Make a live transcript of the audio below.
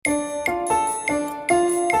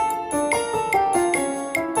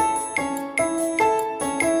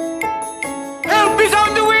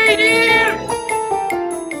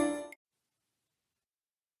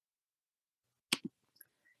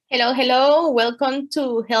Hello, hello. Welcome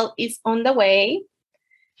to Health is on the Way.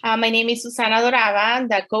 My name is Susana Dorava,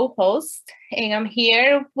 the co-host, and I'm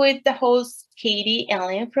here with the host, Katie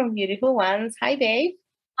Ellen from Beautiful Ones. Hi, babe.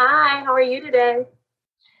 Hi, how are you today?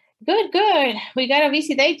 Good, good. We got a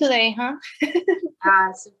busy day today, huh?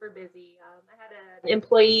 Super busy. I had an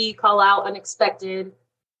employee call out unexpected,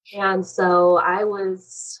 and so I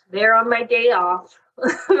was there on my day off.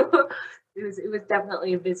 It was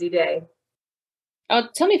definitely a busy day. Oh,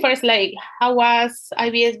 tell me first, how was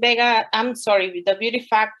IBS Vega? I'm sorry, with the Beauty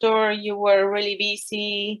Factor, you were really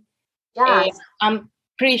busy. Yes, I'm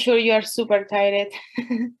pretty sure you are super tired.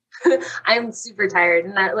 I'm super tired,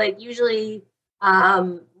 and usually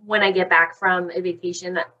when I get back from a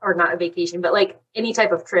vacation, or not a vacation, but like any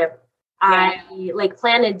type of trip, Yeah. I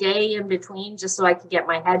plan a day in between just so I could get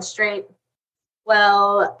my head straight.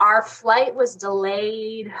 Well, our flight was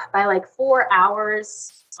delayed by like 4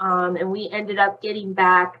 hours. And we ended up getting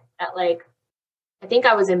back at I think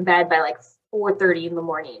I was in bed by like 4:30 in the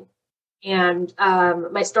morning. And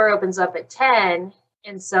my store opens up at 10.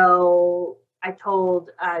 And so I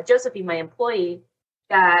told Josephine, my employee,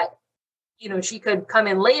 that, she could come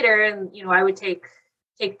in later and, I would take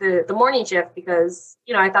the morning shift because,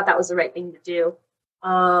 I thought that was the right thing to do.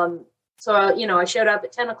 So, I showed up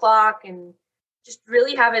at 10 o'clock and just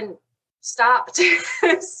really haven't stopped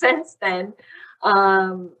since then.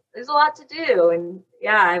 There's a lot to do, and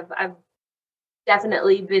yeah, I've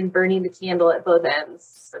definitely been burning the candle at both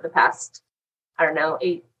ends for the past, I don't know,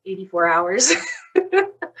 84 hours.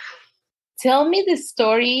 Tell me the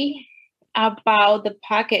story about the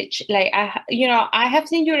package. I have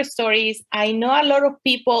seen your stories. I know a lot of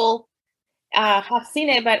people have seen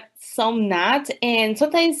it, but some not. And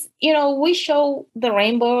sometimes, we show the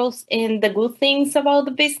rainbows and the good things about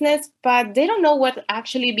the business, but they don't know what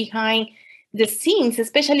actually behind the scenes,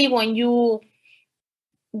 especially when you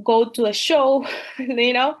go to a show,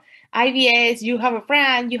 IBS, you have a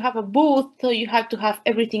brand, you have a booth, so you have to have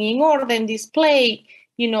everything in order and display,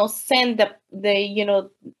 send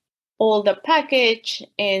all the package.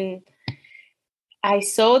 And I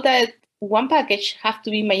saw that one package have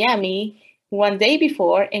to be Miami one day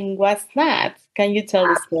before and was not. Can you tell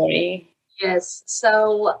the story? Yes.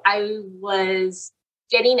 So I was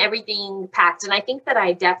getting everything packed, and I think that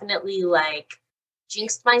I definitely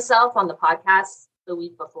jinxed myself on the podcast the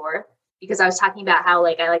week before because I was talking about how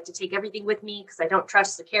I like to take everything with me because I don't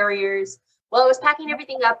trust the carriers. Well, I was packing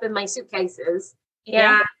everything up in my suitcases,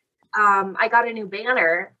 and I got a new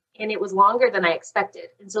banner, and it was longer than I expected,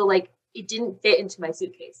 and so it didn't fit into my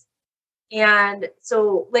suitcase. And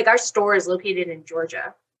so our store is located in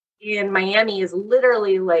Georgia, and Miami is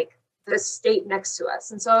literally the state next to us.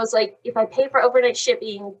 And so I was like, if I pay for overnight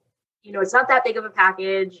shipping, it's not that big of a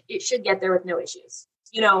package. It should get there with no issues,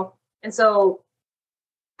 And so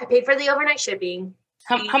I paid for the overnight shipping.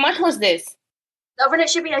 How much was this? The overnight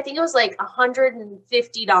shipping, I think it was like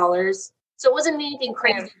 $150. So it wasn't anything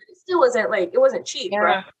crazy, but it still wasn't it wasn't cheap. Yeah.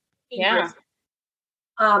 Right? Yeah.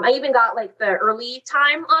 I even got the early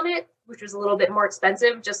time on it, which was a little bit more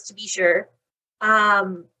expensive just to be sure.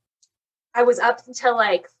 I was up until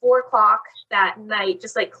 4:00 that night,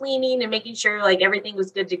 just cleaning and making sure everything was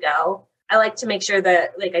good to go. I like to make sure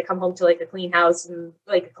that I come home to a clean house and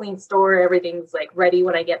a clean store. Everything's ready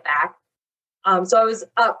when I get back. So I was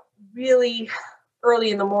up really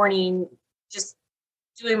early in the morning, just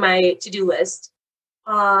doing my to-do list.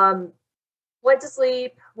 Went to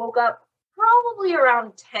sleep, woke up probably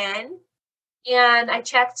around 10, and I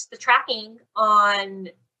checked the tracking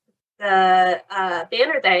on the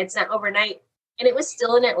banner that I had sent overnight, and it was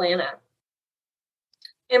still in Atlanta.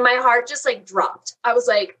 And my heart just dropped. I was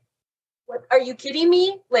like, what, are you kidding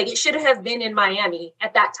me? It should have been in Miami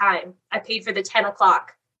at that time. I paid for the 10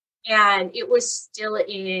 o'clock and it was still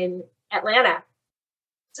in Atlanta.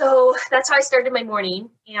 So that's how I started my morning.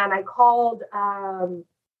 And I called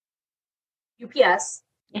UPS,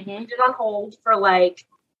 put it on hold for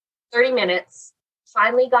 30 minutes,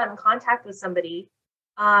 finally got in contact with somebody.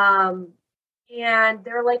 And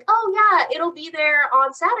they're like, oh yeah, it'll be there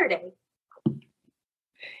on Saturday.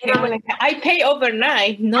 And I'm like, I pay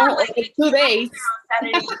overnight, no, 2 days.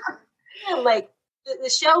 Saturday. Yeah, the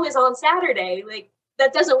show is on Saturday.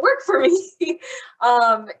 That doesn't work for me.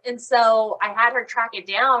 And so I had her track it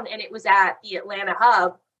down, and it was at the Atlanta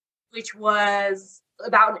hub, which was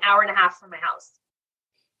about an hour and a half from my house.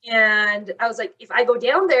 And I was like, if I go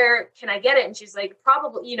down there, can I get it? And she's like,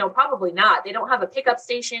 probably not. They don't have a pickup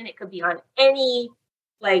station. It could be on any,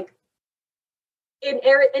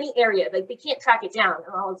 any area. They can't track it down.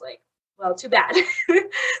 And I was like, well, too bad.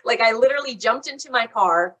 I literally jumped into my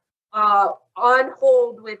car, on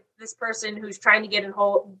hold with this person who's trying to get a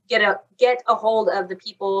hold of the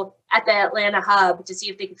people at the Atlanta hub to see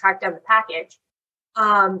if they can track down the package.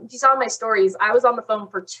 If you saw my stories, I was on the phone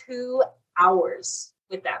for 2 hours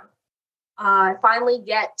with them. I finally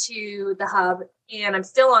get to the hub and I'm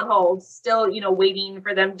still on hold, still, waiting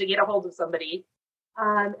for them to get a hold of somebody.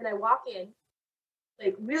 And I walk in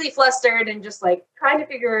like really flustered and just like trying to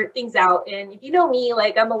figure things out. And if you know me,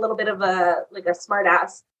 like I'm a little bit of a smart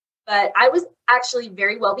ass, but I was actually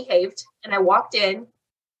very well behaved. And I walked in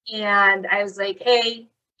and I was like, hey,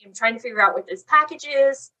 I'm trying to figure out what this package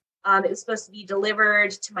is. It was supposed to be delivered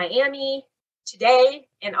to Miami today.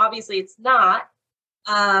 And obviously it's not.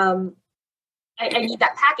 I need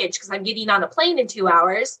that package because I'm getting on a plane in 2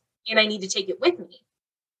 hours and I need to take it with me.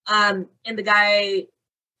 And the guy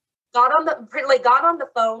got on the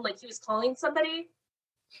phone, like he was calling somebody.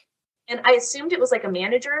 And I assumed it was like a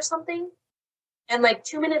manager or something. And like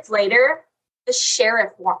 2 minutes later, the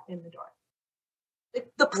sheriff walked in the door.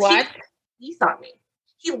 The police on me.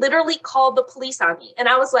 He literally called the police on me. And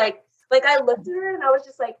I was like I looked at her and I was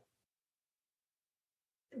just like,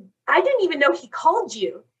 I didn't even know he called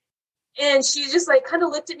you. And she just like kind of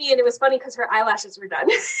looked at me, and it was funny because her eyelashes were done.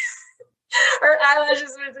 Her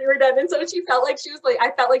eyelashes were done. And so she felt like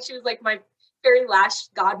I felt like she was like my fairy lash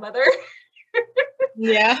godmother.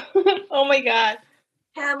 Yeah. Oh my God.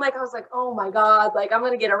 And I was like, oh my God, like I'm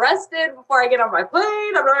going to get arrested before I get on my plane.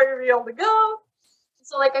 I'm not going to be able to go.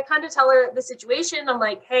 So like, I kind of tell her the situation. I'm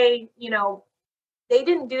like, hey, they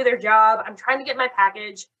didn't do their job. I'm trying to get my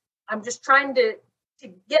package. I'm just trying to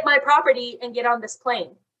get my property and get on this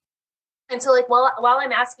plane. And so like, while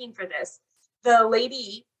I'm asking for this, the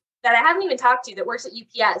lady that I haven't even talked to that works at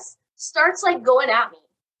UPS starts like going at me.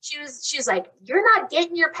 She was like, you're not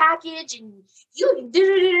getting your package and you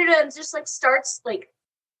and just like starts like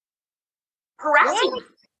harassing me.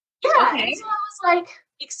 Yeah. Okay. And so I was like,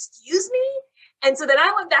 excuse me? And so then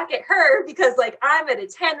I went back at her because like I'm at a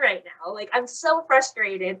 10 right now. Like I'm so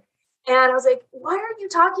frustrated. And I was like, why are you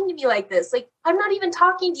talking to me like this? Like, I'm not even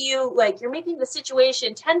talking to you. Like, you're making the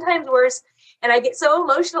situation 10 times worse. And I get so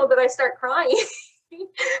emotional that I start crying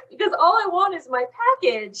because all I want is my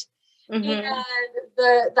package. Mm-hmm. And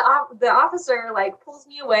the officer like pulls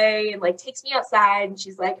me away and like takes me outside. And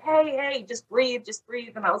she's like, hey, just breathe.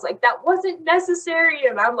 And I was like, that wasn't necessary.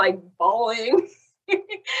 And I'm like bawling.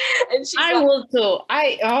 And she's I will too.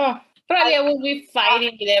 Probably I will be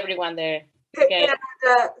fighting with everyone there. Okay.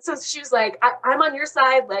 And, so she was like, I'm on your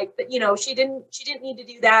side. Like, she didn't need to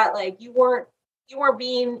do that. Like, you weren't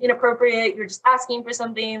being inappropriate. You're just asking for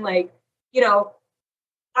something. Like,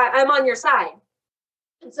 I'm on your side.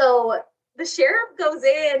 And so the sheriff goes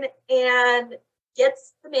in and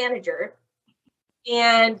gets the manager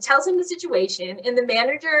and tells him the situation. And the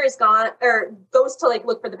manager is gone or goes to like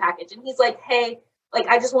look for the package. And he's like, hey, like,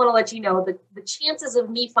 I just want to let you know that the chances of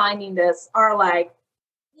me finding this are like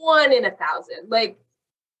 1 in 1,000. Like,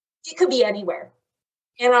 it could be anywhere.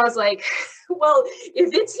 And I was like, well,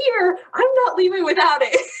 if it's here, I'm not leaving without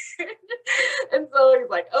it. And so he's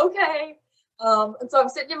like, okay. And so I'm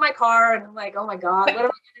sitting in my car and I'm like, oh my God, what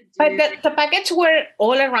am I going to do? But the package were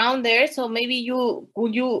all around there. So maybe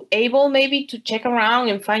would you able maybe to check around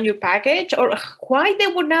and find your package? Or why they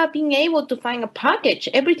would not being able to find a package?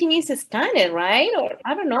 Everything is scanned, right? Or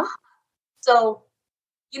I don't know. So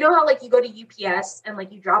you know how like you go to UPS and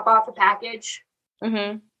like you drop off a package?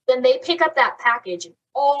 Mm-hmm. Then they pick up that package and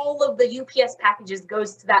all of the UPS packages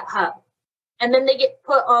goes to that hub. And then they get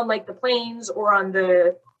put on like the planes or on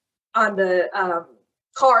the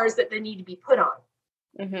cars that they need to be put on.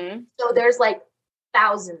 Mm-hmm. So there's like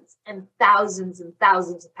thousands and thousands and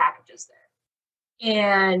thousands of packages there.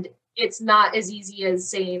 And it's not as easy as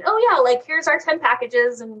saying, oh yeah, like here's our 10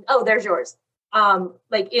 packages and oh, there's yours.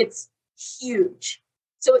 Like it's huge.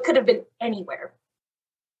 So it could have been anywhere.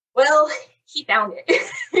 Well, he found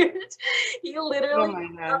it. He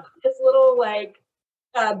literally found this little like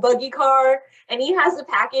buggy car, and he has the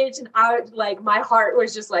package, and my heart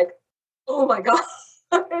was just like, oh my God.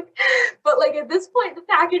 But like at this point, the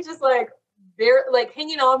package is like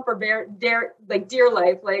hanging on for dear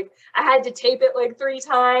life. Like I had to tape it like 3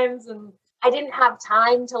 times, and I didn't have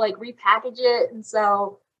time to like repackage it, and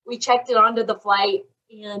so we checked it onto the flight.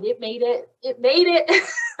 And it made it,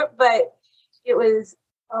 but it was,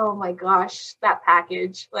 oh my gosh, that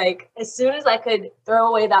package. Like as soon as I could throw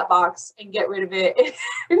away that box and get rid of it,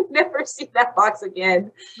 never see that box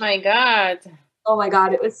again. My God. Oh my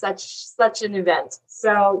God. It was such an event.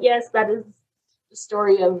 So yes, that is the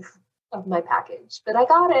story of my package, but I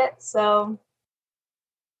got it. So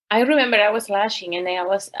I remember I was lashing and I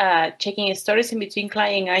was checking stories in between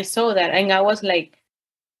clients. I saw that and I was like,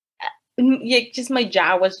 yeah, just my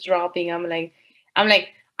jaw was dropping. I'm like, I'm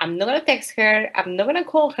not gonna text her. I'm not gonna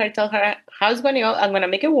call her, tell her how it's going to go. I'm gonna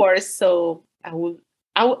make it worse. So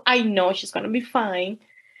I know she's gonna be fine.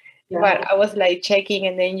 Yeah. But I was like checking,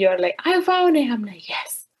 and then you're like, I found it. I'm like,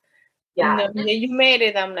 yes. Yeah. And then you made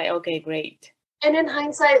it. I'm like, okay, great. And in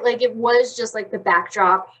hindsight, like it was just like the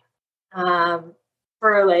backdrop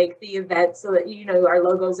for like the event so that our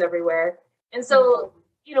logos everywhere. And so,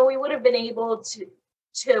 we would have been able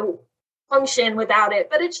to function without it.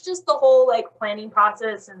 But it's just the whole like planning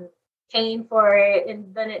process and paying for it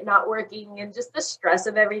and then it not working and just the stress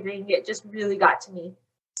of everything. It just really got to me.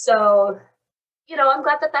 So, I'm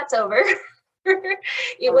glad that that's over.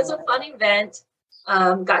 It was a fun event.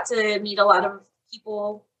 Got to meet a lot of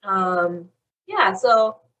people. Yeah,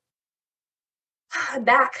 so I'm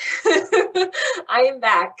back. I am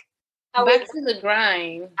back. Back to the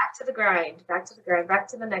grind. Back to the grind. Back to the grind. Back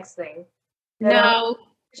to the next thing. Now,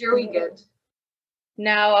 your weekend.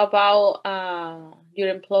 Now about your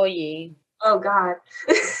employee. Oh God,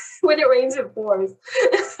 when it rains, it pours.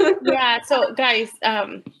 Yeah. So, guys,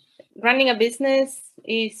 running a business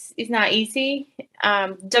is not easy.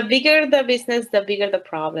 The bigger the business, the bigger the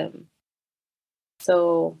problem.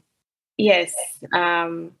 So, yes,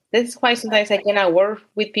 this is why sometimes I cannot work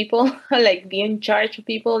with people, like be in charge of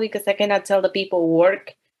people, because I cannot tell the people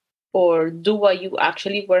work or do what you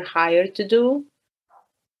actually were hired to do.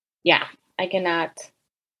 Yeah, I cannot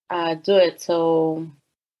do it. So,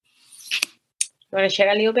 you want to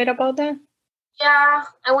share a little bit about that? Yeah,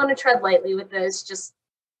 I want to tread lightly with this just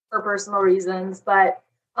for personal reasons, but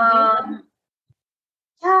yeah,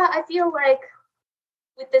 I feel like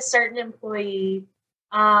with this certain employee,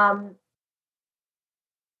 I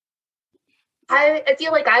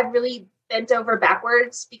feel like I've really bent over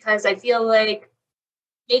backwards because I feel like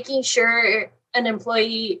making sure an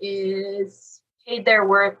employee is paid their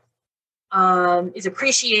worth, is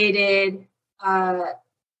appreciated.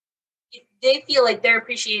 If they feel like they're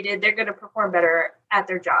appreciated, they're going to perform better at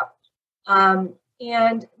their job.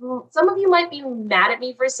 And some of you might be mad at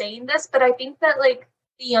me for saying this, but I think that like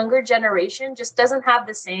the younger generation just doesn't have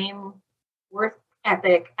the same work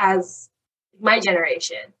ethic as my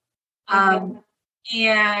generation. And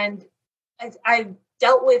I've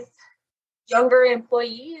dealt with younger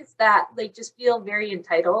employees that like just feel very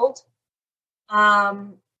entitled.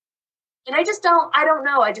 And I don't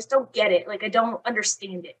know. I just don't get it. Like, I don't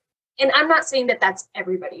understand it. And I'm not saying that that's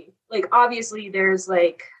everybody. Like, obviously there's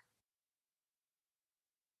like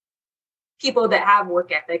people that have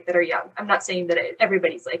work ethic that are young. I'm not saying that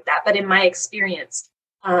everybody's like that, but in my experience,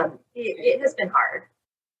 it has been hard.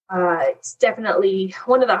 It's definitely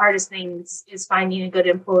one of the hardest things is finding a good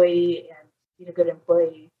employee and being a good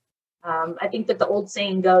employee. I think that the old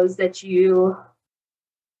saying goes that you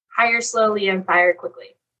hire slowly and fire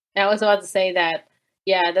quickly. I was about to say that.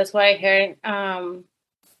 Yeah, that's what I heard.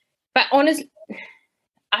 But honestly,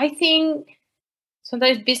 I think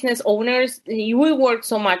sometimes business owners, we work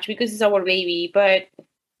so much because it's our baby, but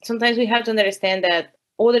sometimes we have to understand that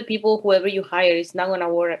other people, whoever you hire, is not going to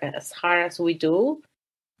work as hard as we do,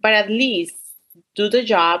 but at least do the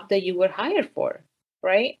job that you were hired for,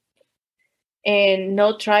 right? And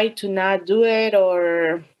not try to not do it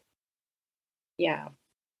or, yeah.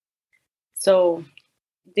 So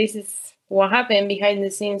this is what happened behind the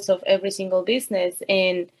scenes of every single business.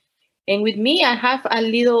 And with me, I have a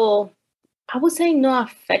little, I would say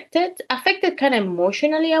not affected kind of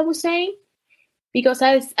emotionally, I would say, because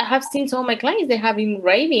I have seen some of my clients, they have been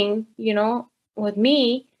raving, with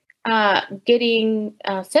me, getting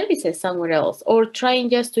services somewhere else or trying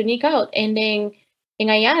just to nick out. And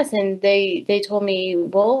I asked, and they told me,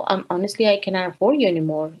 well, honestly, I cannot afford you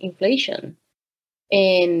anymore, inflation.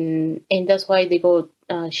 And that's why they go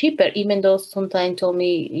cheaper, even though sometimes told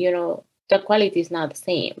me, the quality is not the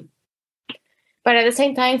same. But at the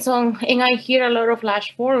same time, and I hear a lot of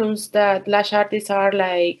lash forums that lash artists are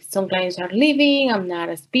like, some clients are leaving, I'm not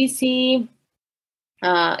as busy,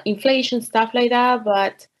 inflation, stuff like that.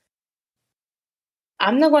 But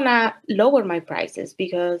I'm not going to lower my prices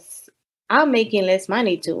because I'm making less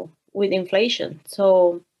money too with inflation.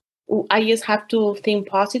 So I just have to think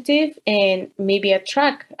positive and maybe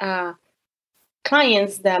attract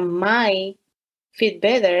clients that might fit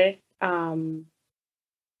better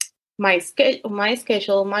my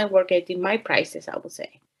schedule, my work ethic, my prices, I would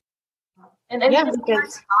say. And I mean,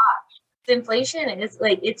 because inflation is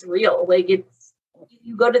like, it's real. Like, it's,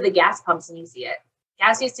 you go to the gas pumps and you see it.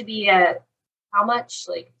 Gas used to be at how much?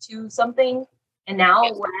 Like $2 something, and now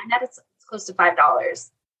where I'm at, it's close to $5.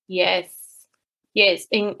 Yes,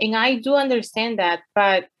 and I do understand that,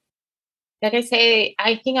 but like I say,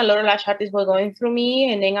 I think a lot of lash artists were going through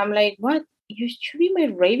me, and then I'm like, what? You should be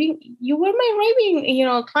my raving. You were my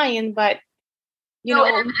raving, client, but No,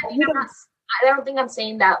 and I don't think I'm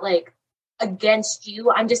saying that like against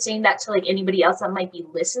you. I'm just saying that to like anybody else that might be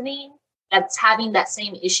listening that's having that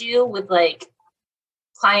same issue with like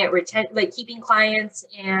client retention, like keeping clients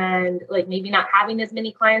and like maybe not having as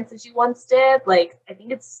many clients as you once did. Like, I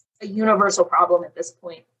think it's a universal problem at this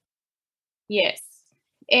point. Yes.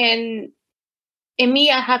 And in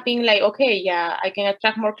me, I have been like, okay, yeah, I can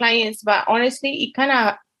attract more clients, but honestly, it kind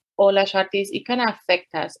of, all lash artists, it kind of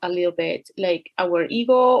affect us a little bit, like our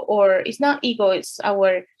ego, or it's not ego, it's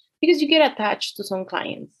because you get attached to some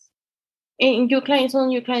clients, and some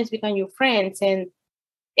of your clients become your friends, and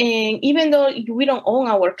even though we don't own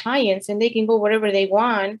our clients and they can go wherever they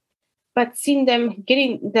want, but seeing them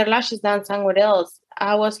getting their lashes done somewhere else,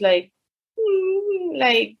 I was like,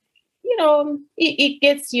 like, it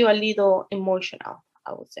gets you a little emotional,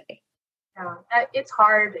 I would say. Yeah, it's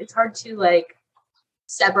hard. It's hard to like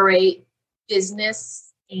separate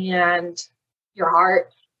business and your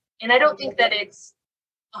heart. And I don't think that it's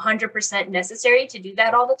 100% necessary to do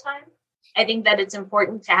that all the time. I think that it's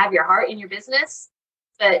important to have your heart in your business,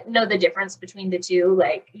 but know the difference between the two.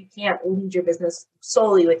 Like, you can't lead your business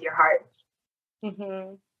solely with your heart.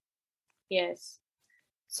 Mm-hmm. Yes.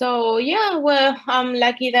 So yeah, well, I'm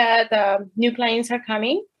lucky that new clients are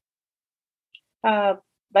coming. But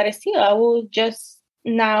still, I will just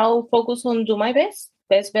now focus on do my best,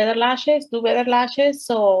 better lashes, do better lashes.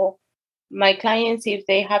 So my clients, if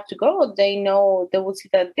they have to go, they know they will see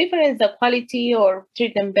the difference, the quality, or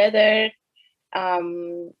treat them better.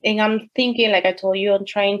 And I'm thinking, like I told you, I'm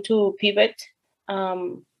trying to pivot,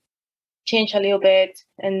 change a little bit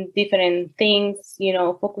and different things,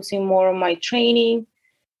 focusing more on my training.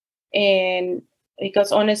 And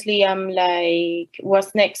because honestly, I'm like,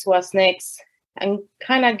 what's next? What's next? I'm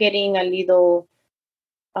kind of getting a little,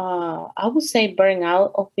 I would say,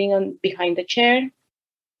 burnout of being behind the chair,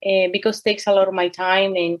 because it takes a lot of my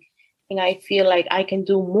time, and I feel like I can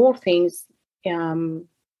do more things,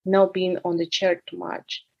 not being on the chair too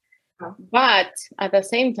much. But at the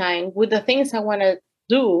same time, with the things I want to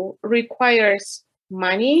do requires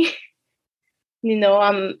money.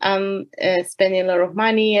 I'm spending a lot of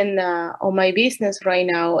money and on my business right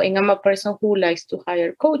now, and I'm a person who likes to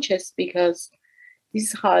hire coaches because this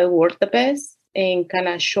is how I work the best and kind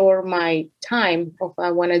of short my time of what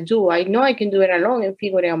I want to do. I know I can do it alone and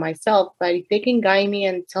figure it out myself, but if they can guide me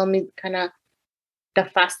and tell me kind of the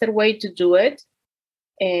faster way to do it,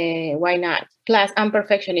 why not? Plus, I'm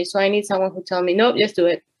perfectionist, so I need someone who tell me, no, just do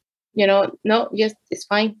it. No, just it's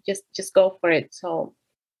fine. Just go for it. So,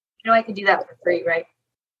 I could do that for free, right?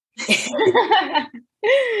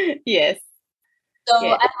 Yes. So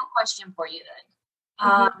yes. I have a question for you then.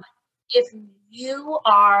 Mm-hmm. If you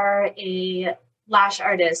are a lash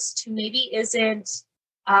artist who maybe doesn't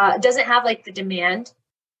have like the demand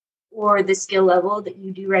or the skill level that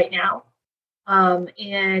you do right now,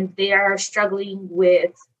 and they are struggling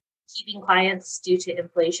with keeping clients due to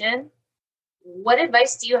inflation, what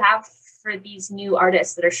advice do you have for these new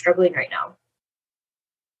artists that are struggling right now?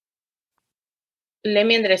 Let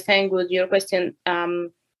me understand good your question.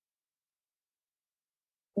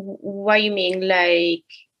 What you mean? Like,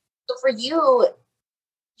 so for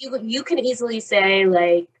you can easily say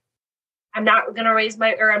like, I'm not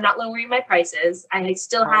lowering my prices. I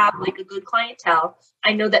still have like a good clientele.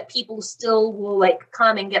 I know that people still will like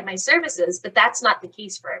come and get my services, but that's not the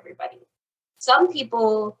case for everybody. Some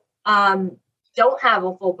people don't have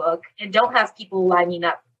a full book and don't have people lining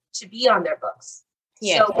up to be on their books.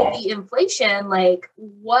 Yes. So with the inflation, like,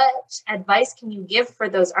 what advice can you give for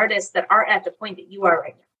those artists that aren't at the point that you are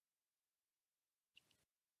right now?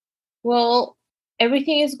 Well,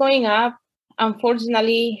 everything is going up.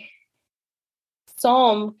 Unfortunately,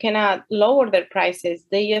 some cannot lower their prices.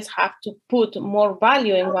 They just have to put more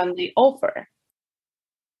value in what they offer.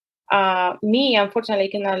 Me, unfortunately,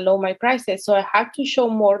 cannot lower my prices. So I have to show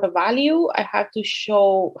more the value. I have to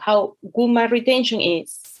show how good my retention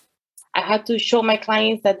is. I have to show my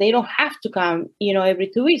clients that they don't have to come,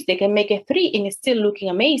 every 2 weeks. They can make it 3 and it's still looking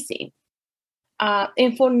amazing.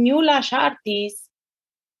 And for new lash artists,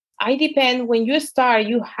 I depend. When you start,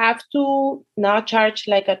 you have to not charge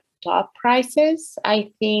like a top prices.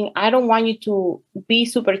 I think I don't want you to be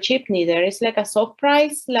super cheap neither. It's like a soft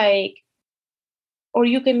price, or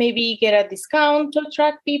you can maybe get a discount to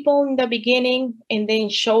attract people in the beginning and then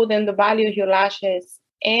show them the value of your lashes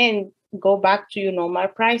and go back to your normal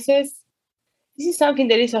prices. This is something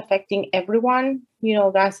that is affecting everyone.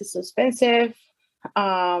 Gas is expensive.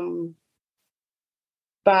 But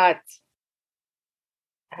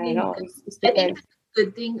I don't know. It's I think depends. the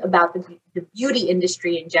good thing about the beauty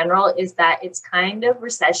industry in general is that it's kind of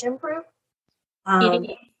recession proof.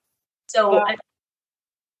 It is, So but it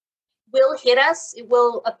will hit us, it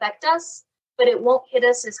will affect us, but it won't hit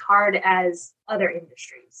us as hard as other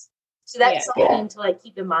industries. So yeah, that's something to like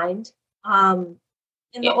keep in mind. And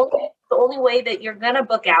yeah, the only way that you're gonna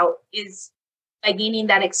book out is by gaining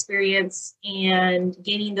that experience and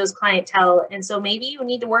gaining those clientele. And so maybe you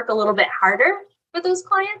need to work a little bit harder for those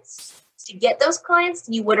clients to get those clients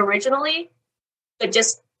than you would originally, but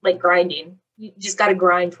just like grinding. You just got to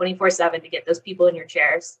grind 24/7 to get those people in your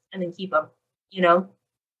chairs and then keep them, you know?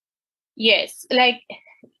 yes. Like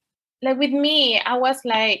with me, I was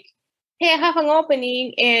like, hey, I have an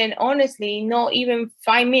opening, and honestly, not even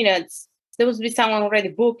 5 minutes, there was be someone already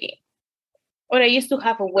booking. Or I used to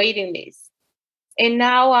have a waiting list. And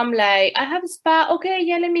now I'm like, I have a spa. Okay,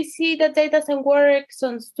 yeah, let me see. That day doesn't work,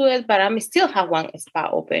 so let's do it. But I still have one spa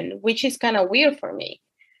open, which is kind of weird for me.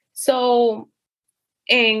 So,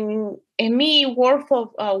 and me, word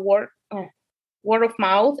of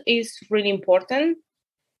mouth is really important.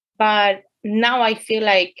 But now I feel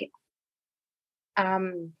like I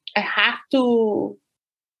have to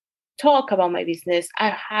talk about my business. I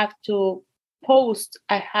have to post.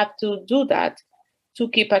 I have to do that to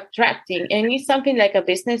keep attracting. And it's something like a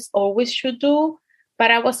business always should do. But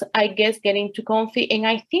I was, I guess, getting too comfy. And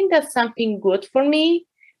I think that's something good for me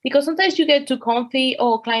because sometimes you get too comfy,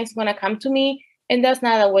 oh, clients going to come to me. And that's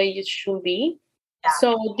not the way it should be. Yeah.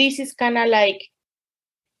 So this is kind of like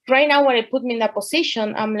right now when it put me in that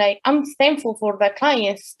position, I'm like, I'm thankful for the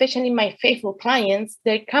clients, especially my faithful clients,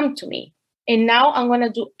 they come to me. And now I'm going to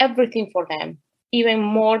do everything for them, even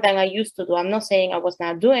more than I used to do. I'm not saying I was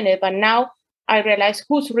not doing it, but now I realize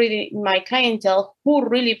who's really my clientele, who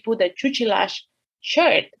really put the Chuchilash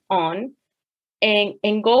shirt on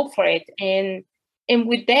and go for it. And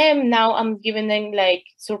with them now I'm giving them like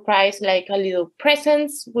surprise, like a little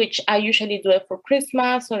presents, which I usually do it for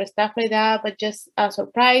Christmas or stuff like that, but just a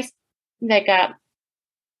surprise, like a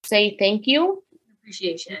say thank you,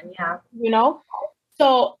 Appreciation. Yeah. you know.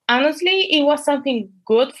 So honestly, it was something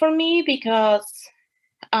good for me because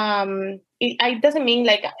it doesn't mean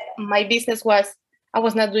like my business was I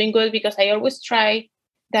was not doing good because I always try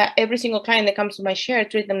that every single client that comes to my share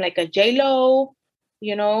treat them like a J Lo,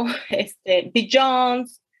 you know, the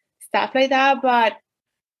Jones, stuff like that. But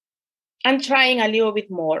I'm trying a little bit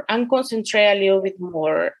more. I'm concentrating a little bit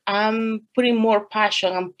more. I'm putting more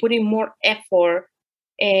passion. I'm putting more effort,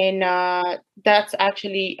 and that's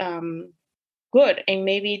actually good. And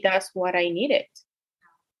maybe that's what I needed.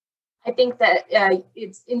 I think that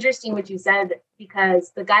it's interesting what you said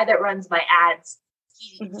because the guy that runs my ads,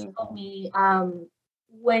 he told me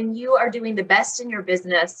when you are doing the best in your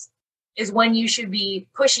business is when you should be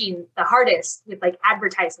pushing the hardest with like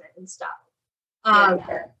advertisement and stuff.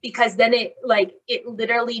 Because then it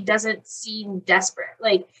literally doesn't seem desperate.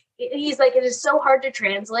 Like he's like, it is so hard to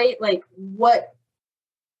translate like what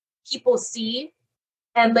people see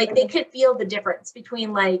and like they could feel the difference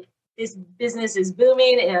between like this business is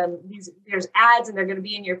booming and there's ads and they're going to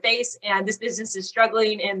be in your face and this business is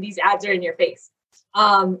struggling and these ads are in your face.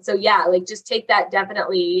 So yeah, like just take that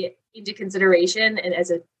definitely into consideration. And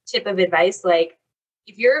as a tip of advice, like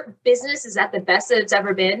if your business is at the best that it's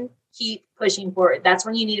ever been, keep pushing forward. That's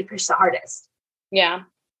when you need to push the hardest. Yeah.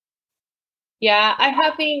 I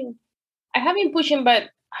have been pushing, but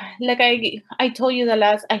like I told you the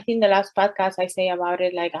last podcast I say about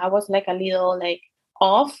it, like I was like a little like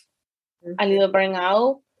off, a little burnt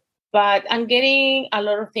out, but I'm getting a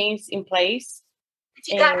lot of things in place. But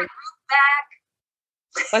you got her group back.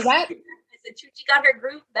 What's that? I said, she got her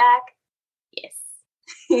group back. Yes.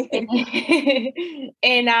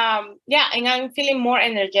 and I'm feeling more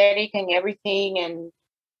energetic and everything and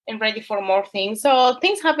ready for more things. So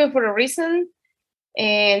things happen for a reason.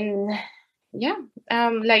 And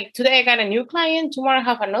like today I got a new client, tomorrow I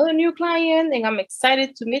have another new client, and I'm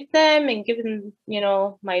excited to meet them and give them,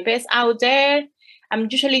 my best out there. I'm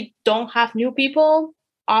usually don't have new people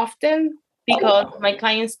often because my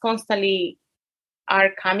clients constantly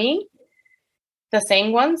are coming, the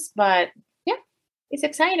same ones, but yeah, it's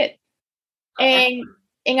excited. And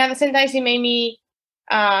at the same time, it made me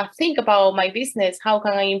think about my business. How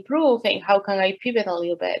can I improve and how can I pivot a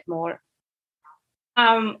little bit more?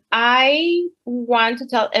 I want to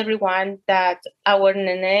tell everyone that our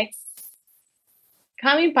next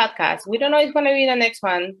coming podcast, we don't know if it's going to be the next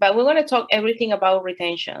one, but we're going to talk everything about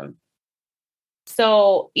retention.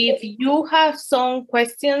 So if you have some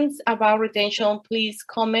questions about retention, please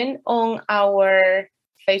comment on our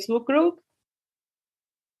Facebook group,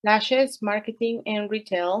 Lashes Marketing and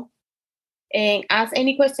Retail. and ask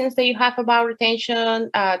any questions that you have about retention.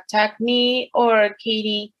 Tag me or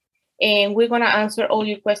Katie, and we're going to answer all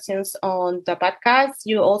your questions on the podcast.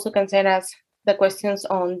 You also can send us the questions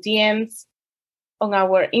on DMs on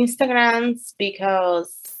our Instagrams,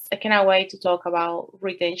 because I cannot wait to talk about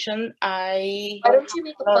retention. Why don't you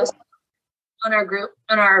make a post on our group,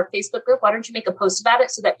 on our Facebook group? Why don't you make a post about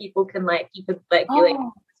it so that people can be like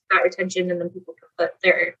about retention, and then people can put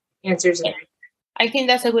their answers in there. I think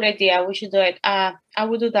that's a good idea. We should do it. I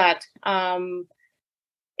will do that. And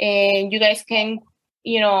you guys can,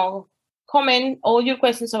 comment all your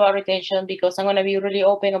questions about retention, because I'm going to be really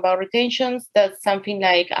open about retentions. That's something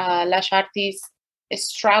like lash artists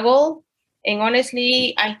struggle. And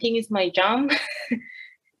honestly, I think it's my jam.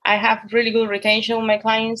 I have really good retention with my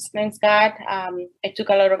clients, thanks God. I took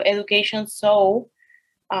a lot of education. So,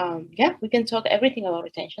 we can talk everything about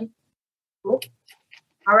retention. Cool.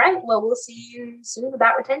 All right. Well, we'll see you soon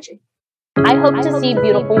about retention. I hope to see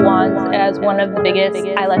Beautiful Wands as one of the biggest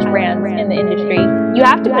eyelash brands in the industry. You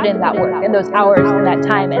have to put in that work and those hours and that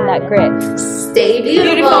time and that grit. Stay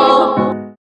beautiful.